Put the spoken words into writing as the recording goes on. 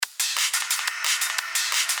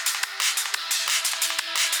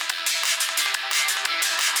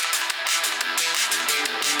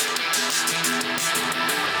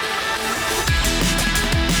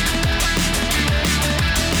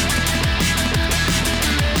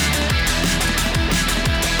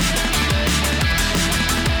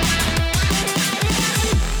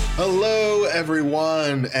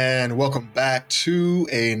everyone, and welcome back to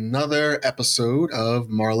another episode of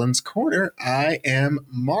Marlon's Corner. I am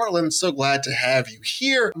Marlon. So glad to have you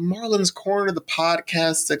here. Marlon's Corner, the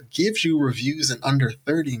podcast that gives you reviews in under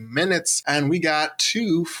 30 minutes, and we got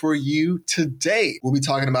two for you today. We'll be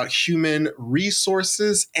talking about human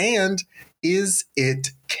resources and Is It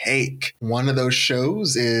Cake? One of those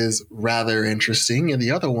shows is rather interesting and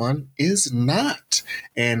the other one is not.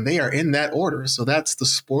 And they are in that order. So that's the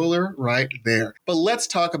spoiler right there. But let's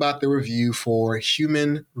talk about the review for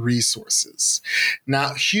Human Resources.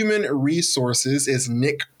 Now, Human Resources is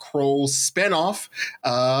Nick Kroll's spinoff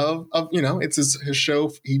of it's his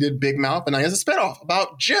show. He did Big Mouth, and now he has a spinoff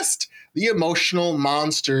about just the emotional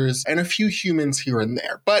monsters and a few humans here and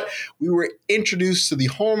there. But we were introduced to the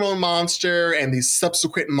hormone monster and these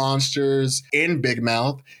subsequent monsters in Big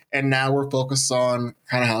Mouth. And now we're focused on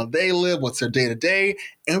kind of how they live, what's their day to day.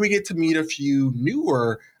 And we get to meet a few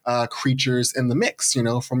newer creatures in the mix,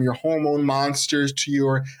 from your hormone monsters to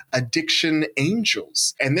your addiction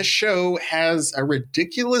angels. And this show has a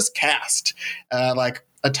ridiculous cast, like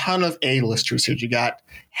a ton of A-listers here. You got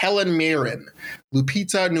Helen Mirren,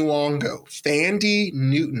 Lupita Nyong'o, Thandie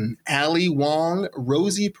Newton, Ali Wong,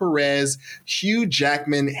 Rosie Perez, Hugh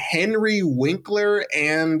Jackman, Henry Winkler,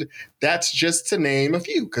 and that's just to name a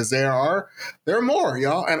few, because there are more,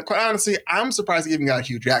 y'all. And quite honestly, I'm surprised they even got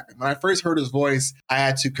Hugh Jackman. When I first heard his voice, I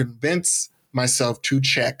had to convince myself to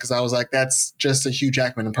check, because I was like, that's just a Hugh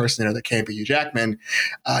Jackman impersonator that can't be Hugh Jackman.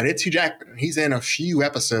 It's Hugh Jackman. He's in a few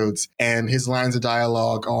episodes and his lines of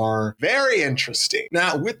dialogue are very interesting.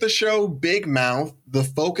 Now, with the show Big Mouth, the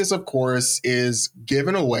focus, of course, is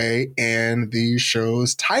given away in the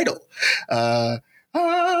show's title. I'm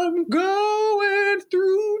going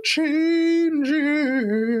through changes.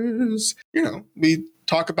 We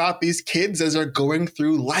talk about these kids as they're going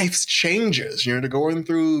through life's changes. They're going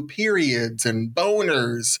through periods and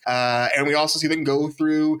boners. And we also see them go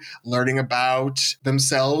through learning about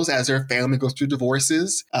themselves as their family goes through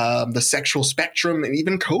divorces, the sexual spectrum, and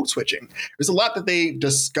even code switching. There's a lot that they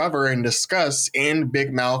discover and discuss in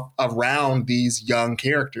Big Mouth around these young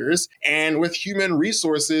characters. And with Human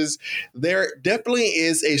Resources, there definitely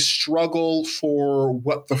is a struggle for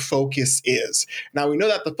what the focus is. Now, we know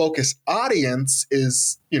that the focus audience is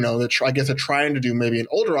they're trying to do maybe an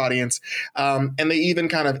older audience. And they even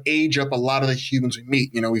kind of age up a lot of the humans we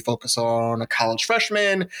meet. We focus on a college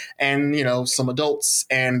freshman and, some adults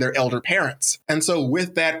and their elder parents. And so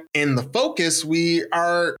with that in the focus, we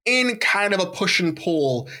are in kind of a push and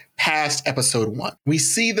pull past episode 1. We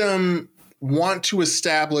see them want to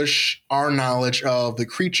establish our knowledge of the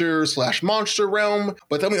creature/monster realm,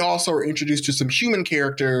 but then we also are introduced to some human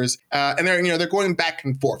characters, and they're going back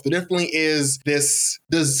and forth. There definitely is this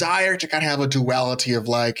desire to kind of have a duality of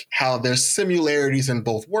like how there's similarities in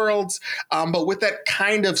both worlds, but with that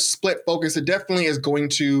kind of split focus, it definitely is going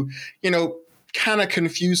to, kind of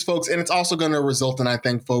confuse folks, and it's also going to result in, I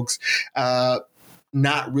think, folks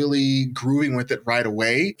not really grooving with it right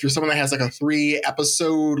away. If you're someone that has like a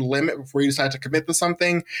 3-episode limit before you decide to commit to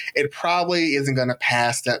something, it probably isn't going to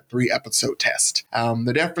pass that 3-episode test.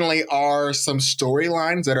 There definitely are some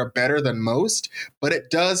storylines that are better than most, but it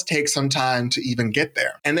does take some time to even get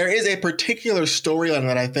there. And there is a particular storyline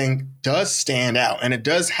that I think does stand out, and it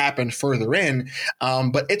does happen further in,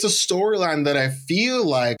 but it's a storyline that I feel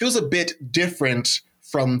like feels a bit different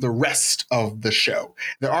from the rest of the show.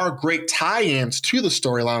 There are great tie-ins to the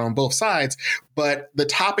storyline on both sides, but the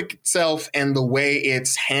topic itself and the way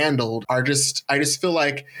it's handled are I just feel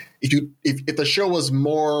like if the show was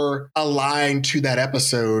more aligned to that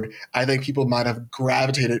episode, I think people might have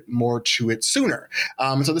gravitated more to it sooner.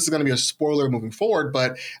 So this is going to be a spoiler moving forward,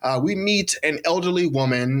 but we meet an elderly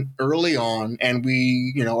woman early on, and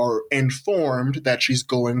we, are informed that she's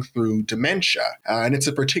going through dementia. And it's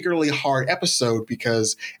a particularly hard episode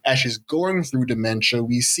because as she's going through dementia,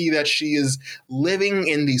 we see that she is living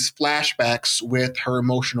in these flashbacks with her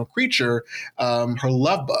emotional creature, her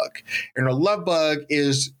love bug. And her love bug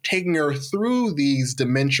is taking her through these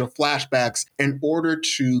dementia flashbacks in order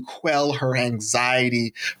to quell her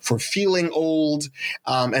anxiety for feeling old,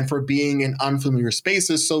 and for being in unfamiliar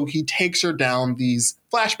spaces. So he takes her down these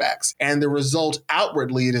flashbacks. And the result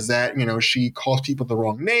outwardly is that, she calls people the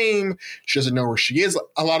wrong name. She doesn't know where she is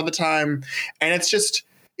a lot of the time. And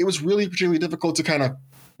it was really particularly difficult to kind of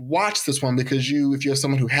watch this one because if you have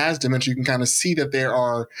someone who has dementia, you can kind of see that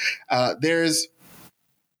there's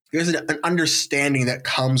an understanding that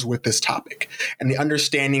comes with this topic, and the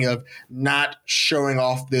understanding of not showing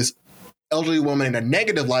off this elderly woman in a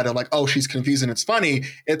negative light of like, oh, she's confused and it's funny.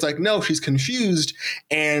 It's like, no, she's confused,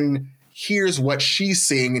 and here's what she's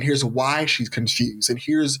seeing, and here's why she's confused, and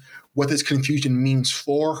here's what this confusion means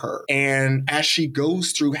for her. And as she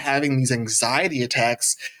goes through having these anxiety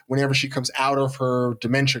attacks, whenever she comes out of her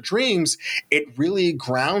dementia dreams, it really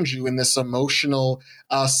grounds you in this emotional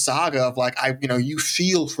saga of like, you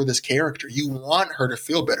feel for this character. You want her to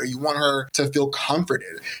feel better. You want her to feel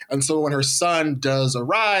comforted. And so when her son does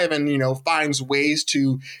arrive and, finds ways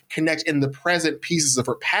to connect in the present pieces of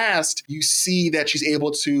her past, you see that she's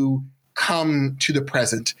able to come to the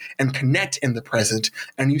present and connect in the present,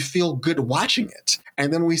 and you feel good watching it.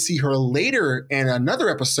 And then we see her later in another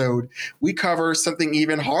episode, we cover something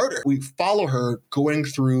even harder. We follow her going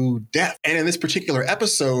through death. And in this particular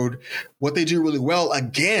episode, what they do really well,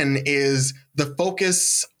 again, is the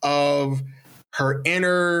focus of her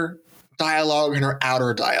inner dialogue and her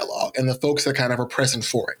outer dialogue and the folks that kind of are present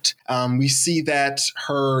for it. We see that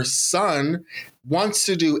her son wants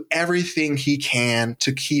to do everything he can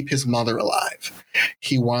to keep his mother alive.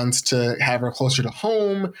 He wants to have her closer to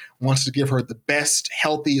home, wants to give her the best,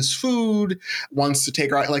 healthiest food, wants to take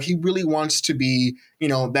her out. Like, he really wants to be,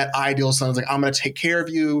 that ideal son. It's like, I'm going to take care of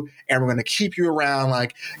you and we're going to keep you around.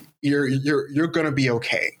 Like, you're going to be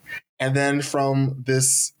okay. And then from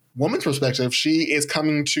this woman's perspective, she is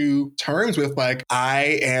coming to terms with like,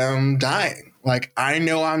 I am dying. Like, I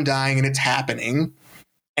know I'm dying and it's happening.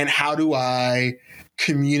 And how do I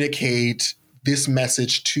communicate this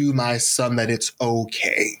message to my son that it's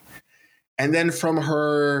okay? And then from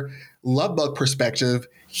her love bug perspective,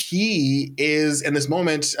 he is in this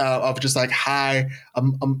moment of just like high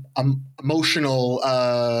emotional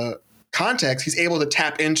context. He's able to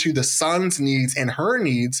tap into the son's needs and her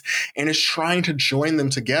needs and is trying to join them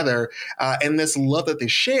together in this love that they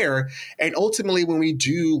share. And ultimately, when we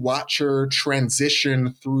do watch her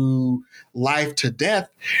transition through life to death,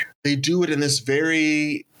 they do it in this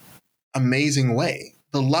very amazing way.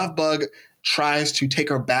 The love bug tries to take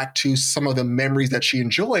her back to some of the memories that she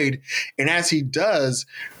enjoyed. And as he does,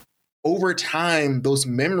 over time, those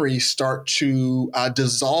memories start to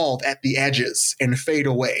dissolve at the edges and fade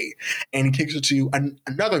away. And he takes her to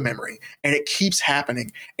another memory, and it keeps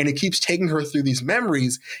happening. And it keeps taking her through these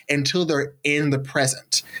memories until they're in the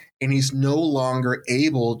present. And he's no longer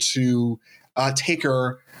able to take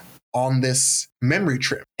her on this memory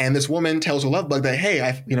trip. And this woman tells her love bug that,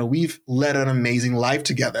 hey, we've led an amazing life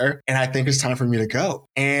together, and I think it's time for me to go.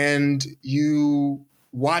 And you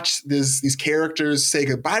watch these characters say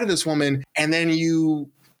goodbye to this woman, and then you,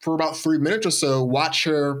 for about 3 minutes or so, watch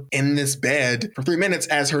her in this bed for 3 minutes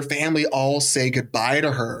as her family all say goodbye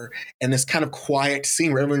to her in this kind of quiet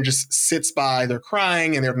scene where everyone just sits by, they're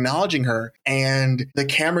crying and they're acknowledging her, and the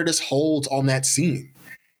camera just holds on that scene.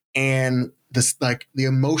 And this, like, the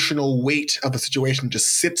emotional weight of the situation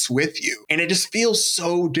just sits with you. And it just feels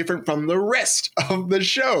so different from the rest of the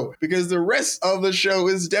show, because the rest of the show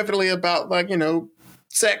is definitely about, like,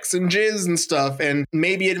 sex and jizz and stuff. And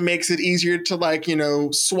maybe it makes it easier to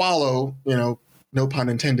swallow, no pun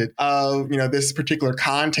intended, of, this particular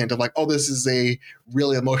content of like, oh, this is a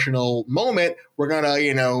really emotional moment. We're going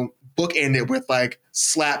to, bookend it with like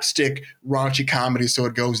slapstick raunchy comedy so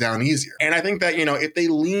it goes down easier. And I think that, if they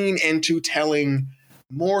lean into telling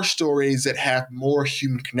more stories that have more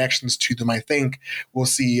human connections to them, I think we'll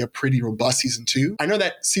see a pretty robust season 2. I know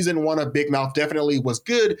that season 1 of Big Mouth definitely was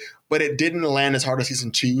good, but it didn't land as hard as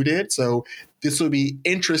season 2 did. So this will be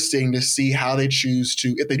interesting to see how they choose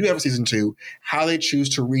to, if they do have a season 2, how they choose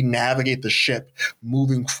to re-navigate the ship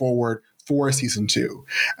moving forward for season 2.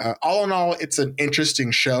 All in all, it's an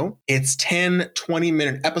interesting show. It's 10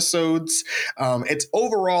 20-minute episodes. It's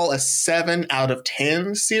overall a 7 out of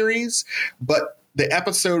 10 series, but the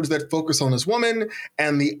episodes that focus on this woman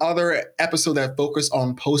and the other episode that focus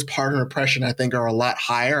on postpartum depression, I think, are a lot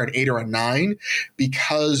higher, an 8 or a 9,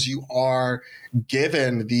 because you are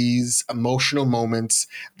given these emotional moments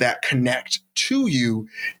that connect to you,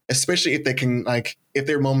 especially if they can, like, if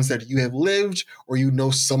they're moments that you have lived or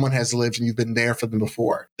someone has lived and you've been there for them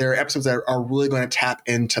before. There are episodes that are really going to tap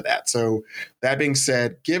into that. So that being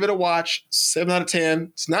said, give it a watch. 7 out of 10.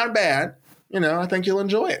 It's not bad. I think you'll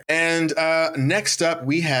enjoy it. And next up,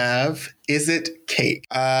 we have Is It Cake?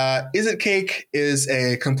 Is It Cake is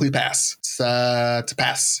a complete pass. It's a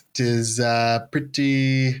pass. It is a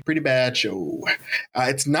pretty bad show.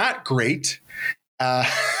 It's not great. I'm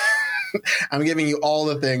giving you all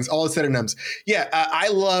the things, all the synonyms. Yeah, I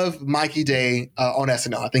love Mikey Day on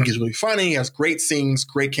SNL. I think he's really funny. He has great scenes,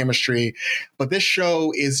 great chemistry. But this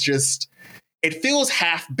show is just... it feels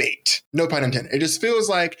half-baked, no pun intended. It just feels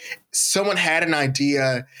like someone had an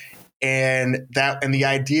idea and the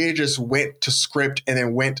idea just went to script and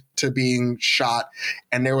then went to being shot.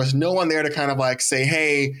 And there was no one there to kind of like say,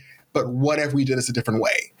 hey, but what if we did this a different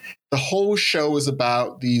way? The whole show is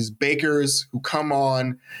about these bakers who come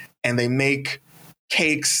on and they make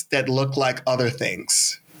cakes that look like other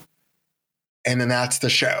things. And then that's the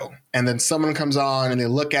show. And then someone comes on and they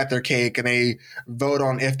look at their cake and they vote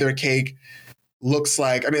on if their cake looks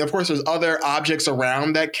like, I mean, of course, there's other objects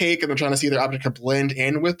around that cake and they're trying to see their object to blend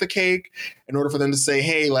in with the cake in order for them to say,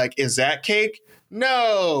 hey, like, is that cake?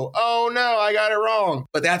 No. Oh, no, I got it wrong.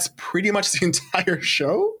 But that's pretty much the entire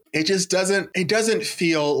show. It just doesn't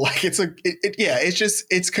feel like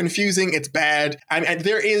it's confusing. It's bad. And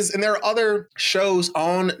there are other shows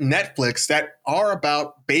on Netflix that are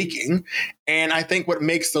about baking. And I think what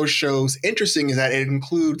makes those shows interesting is that it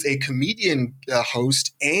includes a comedian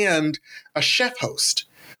host and a chef host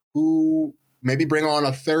who maybe bring on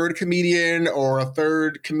a third comedian or a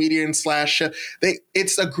third comedian / chef.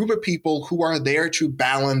 It's a group of people who are there to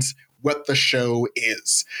balance what the show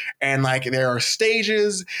is. And like there are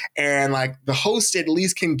stages and like the host at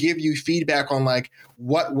least can give you feedback on like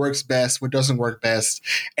what works best, what doesn't work best.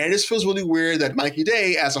 And it just feels really weird that Mikey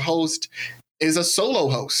Day as a host is a solo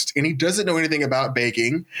host and he doesn't know anything about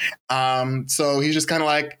baking. So he's just kind of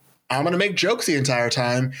like, I'm going to make jokes the entire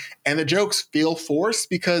time. And the jokes feel forced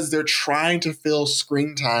because they're trying to fill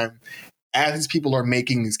screen time as these people are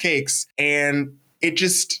making these cakes. And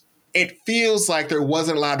it feels like there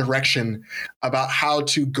wasn't a lot of direction about how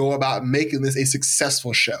to go about making this a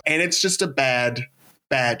successful show. And it's just a bad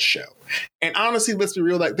show. And honestly, let's be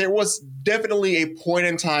real, like there was definitely a point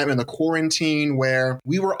in time in the quarantine where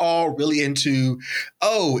we were all really into,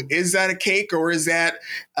 oh, is that a cake or is that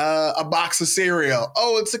a box of cereal?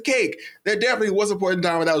 Oh, it's a cake. There definitely was a point in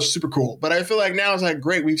time where that was super cool. But I feel like now it's like,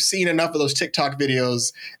 great, we've seen enough of those TikTok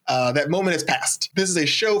videos. That moment has passed. This is a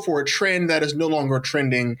show for a trend that is no longer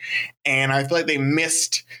trending. And I feel like they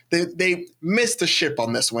missed the ship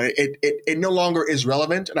on this one. It no longer is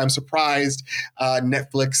relevant. And I'm surprised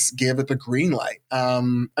Netflix gave it the green light. I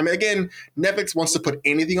mean, again, Netflix wants to put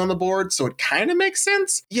anything on the board, so it kind of makes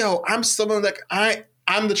sense. Yo, I'm someone like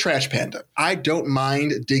I'm the trash panda. I don't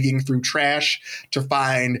mind digging through trash to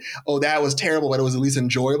find, oh, that was terrible, but it was at least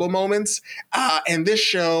enjoyable moments. And this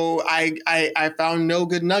show, I found no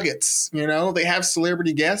good nuggets. You know, they have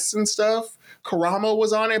celebrity guests and stuff. Karamo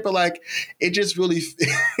was on it, but like it just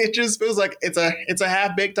feels like it's a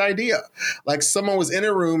half-baked idea. Like someone was in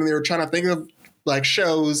a room and they were trying to think of like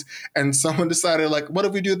shows and someone decided like, what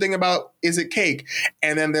if we do a thing about is it cake?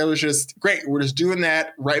 And then there was just, great, we're just doing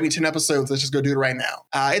that. Write me 10 episodes. Let's just go do it right now.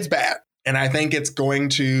 It's bad. And I think it's going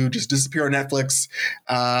to just disappear on Netflix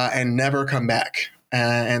and never come back.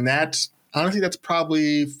 And that, honestly, that's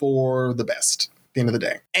probably for the best at the end of the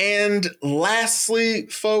day. And lastly,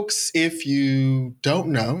 folks, if you don't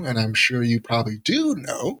know, and I'm sure you probably do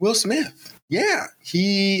know, Will Smith. Yeah,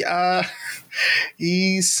 he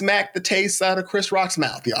smacked the taste out of Chris Rock's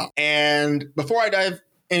mouth, y'all. And before I dive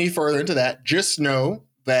any further into that, just know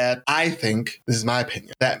that I think, this is my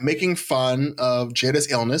opinion, that making fun of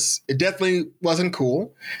Jada's illness, it definitely wasn't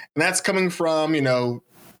cool. And that's coming from, you know,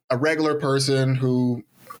 a regular person who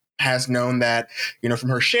has known that, you know, from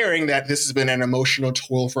her sharing that this has been an emotional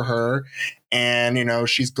toll for her. And, you know,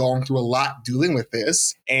 she's gone through a lot dealing with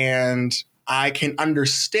this. And I can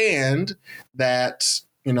understand that,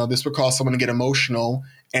 you know, this would cause someone to get emotional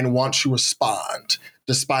and want to respond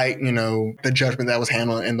despite, you know, the judgment that was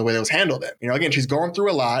handled and the way that was handled. You know, again, she's going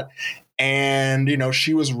through a lot and, you know,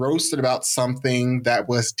 she was roasted about something that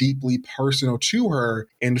was deeply personal to her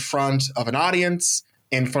in front of an audience,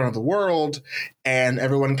 in front of the world, and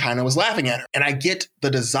everyone kind of was laughing at her. And I get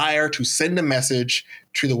the desire to send a message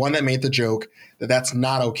to the one that made the joke that that's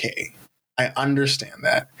not okay. I understand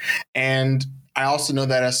that. And I also know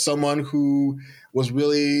that as someone who was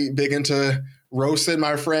really big into roasting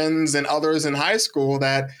my friends and others in high school,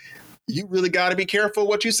 that you really got to be careful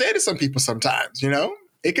what you say to some people sometimes, you know?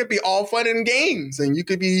 It could be all fun and games, and you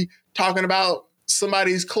could be talking about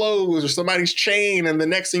somebody's clothes or somebody's chain, and the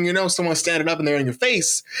next thing you know, someone's standing up and they're in your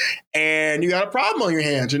face, and you got a problem on your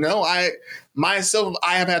hands, you know? I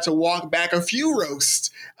have had to walk back a few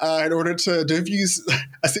roasts in order to diffuse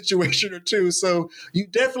a situation or two. So you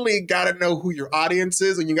definitely got to know who your audience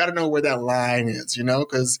is, and you got to know where that line is, you know,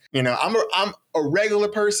 because, you know, I'm a regular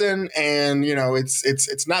person, and, you know,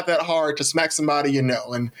 it's not that hard to smack somebody, you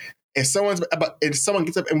know, and if someone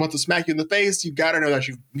gets up and wants to smack you in the face, you got to know that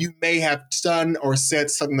you may have done or said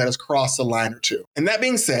something that has crossed a line or two. And that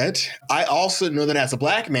being said, I also know that as a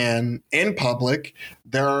Black man in public,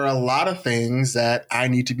 there are a lot of things that I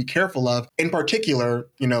need to be careful of. In particular,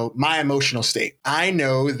 you know, my emotional state. I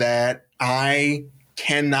know that I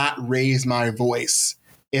cannot raise my voice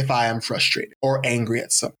if I am frustrated or angry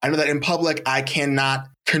at something. I know that in public, I cannot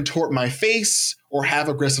contort my face or have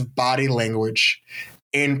aggressive body language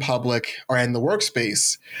in public or in the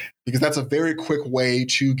workspace, because that's a very quick way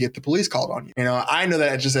to get the police called on you. I know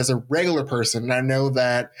that just as a regular person, and I know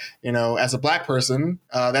that, as a Black person,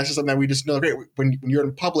 that's just something that we just know. Great. When you're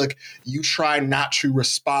in public, you try not to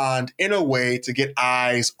respond in a way to get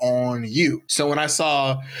eyes on you. So when I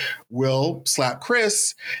saw Will slap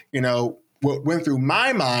Chris, what went through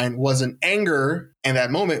my mind wasn't anger in that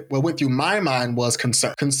moment. What went through my mind was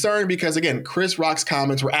concern. Concern because, again, Chris Rock's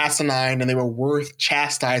comments were asinine and they were worth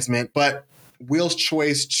chastisement, but Will's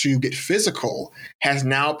choice to get physical has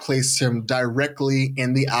now placed him directly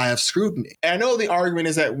in the eye of scrutiny. And I know the argument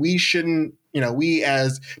is that we shouldn't, we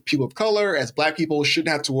as people of color, as Black people,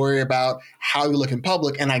 shouldn't have to worry about how we look in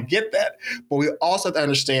public. And I get that. But we also have to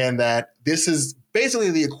understand that this is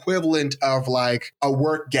basically the equivalent of like a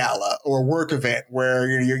work gala or a work event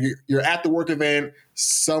where you're at the work event,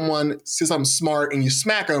 someone says something smart and you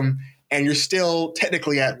smack them and you're still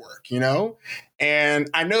technically at work, And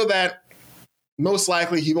I know that most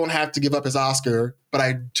likely he won't have to give up his Oscar, but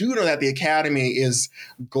I do know that the Academy is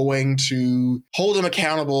going to hold him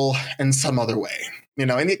accountable in some other way. And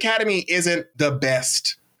the Academy isn't the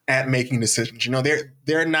best at making decisions.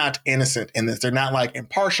 They're not innocent in this. They're not like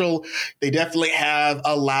impartial. They definitely have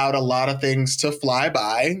allowed a lot of things to fly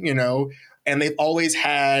by, and they've always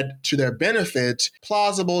had to their benefit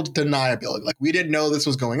plausible deniability. Like, we didn't know this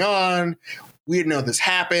was going on. We didn't know this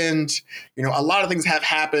happened. A lot of things have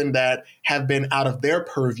happened that have been out of their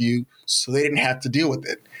purview, so they didn't have to deal with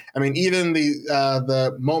it. I mean, even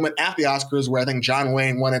the moment at the Oscars where I think John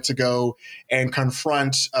Wayne wanted to go and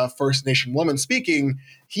confront a First Nation woman speaking,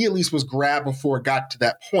 he at least was grabbed before it got to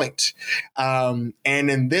that point. And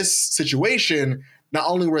in this situation, not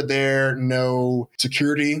only were there no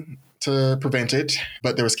security to prevent it,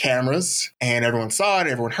 but there was cameras and everyone saw it,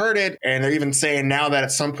 everyone heard it. And they're even saying now that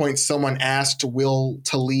at some point someone asked Will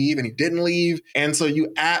to leave and he didn't leave. And so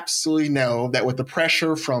you absolutely know that with the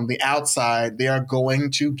pressure from the outside, they are going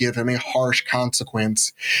to give him a harsh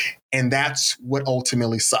consequence. And that's what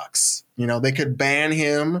ultimately sucks. They could ban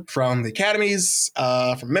him from the academies,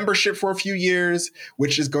 from membership for a few years,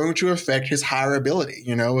 which is going to affect his hireability.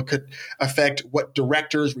 It could affect what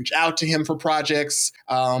directors reach out to him for projects,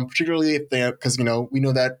 particularly if because, we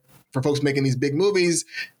know that for folks making these big movies,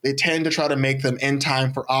 they tend to try to make them in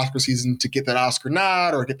time for Oscar season to get that Oscar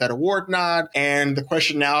nod or get that award nod. And the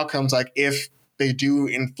question now comes like, if they do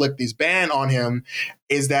inflict these ban on him,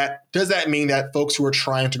 does that mean that folks who are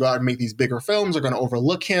trying to go out and make these bigger films are going to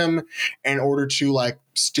overlook him in order to like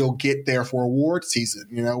still get there for award season?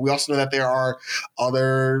 We also know that there are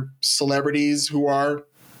other celebrities who are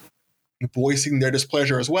voicing their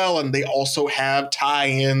displeasure as well, and they also have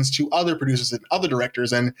tie-ins to other producers and other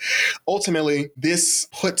directors, and ultimately this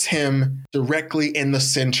puts him directly in the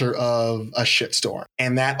center of a shitstorm,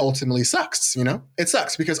 and that ultimately sucks. It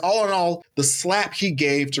sucks because all in all, the slap he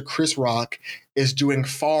gave to Chris Rock is doing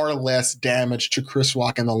far less damage to Chris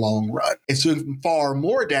Rock in the long run. It's doing far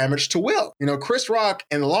more damage to Will. Chris Rock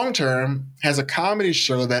in the long term has a comedy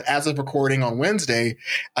show that, as of recording on Wednesday,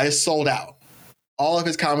 is sold out. All of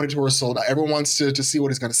his comedy tours sold out. Everyone wants to see what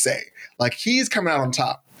he's going to say. Like, he's coming out on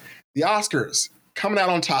top. The Oscars coming out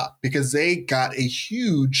on top because they got a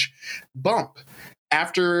huge bump.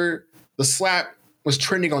 After the slap was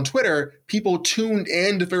trending on Twitter, people tuned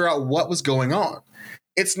in to figure out what was going on.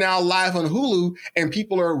 It's now live on Hulu, and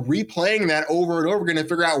people are replaying that over and over again to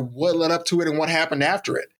figure out what led up to it and what happened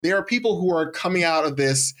after it. There are people who are coming out of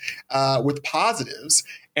this with positives,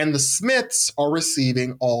 and the Smiths are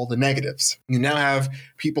receiving all the negatives. You now have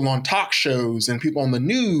people on talk shows and people on the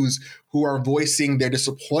news who are voicing their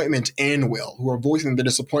disappointment in Will, who are voicing their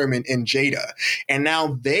disappointment in Jada. And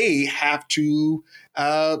now they have to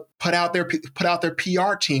put out their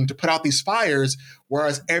PR team to put out these fires,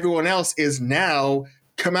 whereas everyone else is now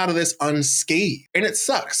come out of this unscathed. And it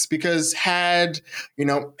sucks because had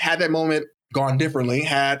that moment gone differently,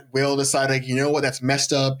 had Will decided, that's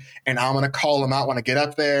messed up, and I'm going to call him out when I get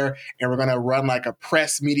up there, and we're going to run like a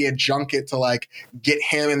press media junket to like get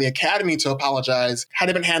him and the Academy to apologize. Had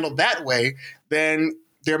it been handled that way, then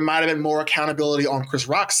there might have been more accountability on Chris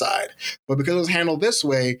Rock's side. But because it was handled this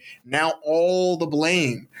way, now all the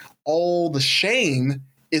blame, all the shame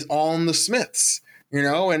is on the Smiths.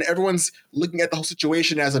 And everyone's looking at the whole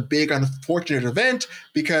situation as a big unfortunate event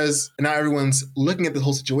because now everyone's looking at the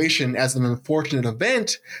whole situation as an unfortunate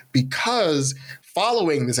event because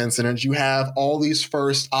following this incident, you have all these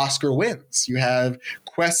first Oscar wins. You have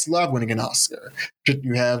Questlove winning an Oscar.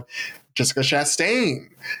 You have Jessica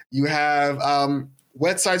Chastain. You have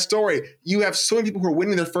West Side Story. You have so many people who are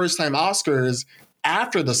winning their first time Oscars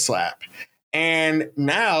after the slap. And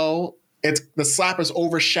now the slap is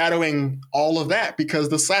overshadowing all of that because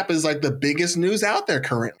the slap is like the biggest news out there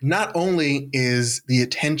currently. Not only is the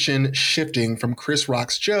attention shifting from Chris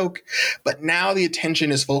Rock's joke, but now the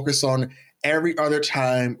attention is focused on every other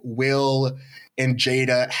time Will and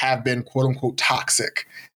Jada have been quote unquote toxic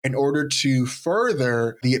in order to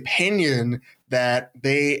further the opinion that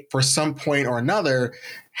they, for some point or another,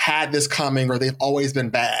 had this coming or they've always been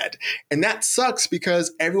bad. And that sucks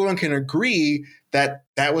because everyone can agree that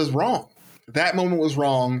that was wrong. That moment was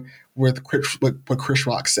wrong with what Chris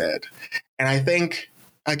Rock said. And I think,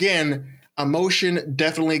 again, emotion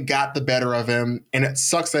definitely got the better of him. And it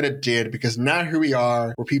sucks that it did because now here we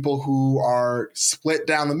are, we're people who are split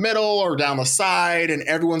down the middle or down the side, and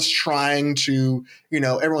everyone's trying to,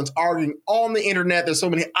 everyone's arguing on the internet. There's so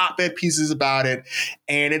many op-ed pieces about it.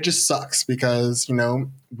 And it just sucks because,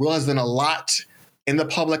 Will has done a lot in the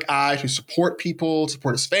public eye to support people,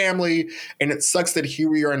 support his family. And it sucks that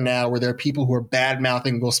here we are now where there are people who are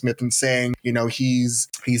bad-mouthing Will Smith and saying, he's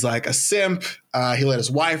like a simp. He let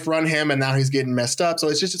his wife run him and now he's getting messed up. So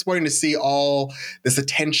it's just disappointing to see all this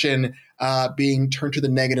attention being turned to the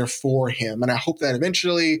negative for him. And I hope that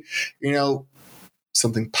eventually,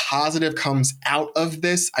 something positive comes out of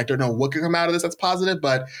this. I don't know what can come out of this that's positive,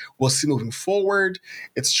 but we'll see moving forward.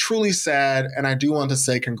 It's truly sad. And I do want to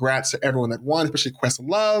say congrats to everyone that won, especially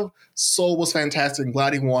Questlove. Soul was fantastic. I'm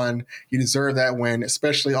glad he won. He deserved that win,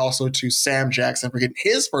 especially also to Sam Jackson for getting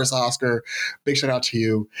his first Oscar. Big shout out to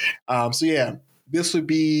you. This would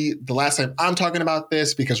be the last time I'm talking about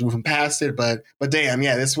this because we're moving past it. But damn,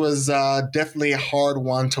 yeah, this was definitely a hard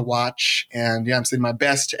one to watch. And yeah, I'm saying my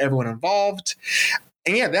best to everyone involved.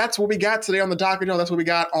 And yeah, that's what we got today on the docket. That's what we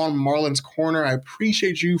got on Marlon's Corner. I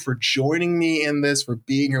appreciate you for joining me in this, for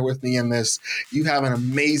being here with me in this. You have an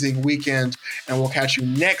amazing weekend, and we'll catch you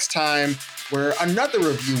next time where another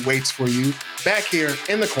review waits for you back here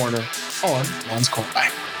in the corner on Marlon's Corner. Bye.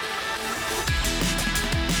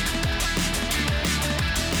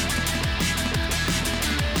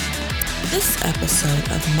 This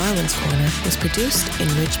episode of Marlon's Corner was produced in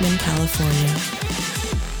Richmond, California.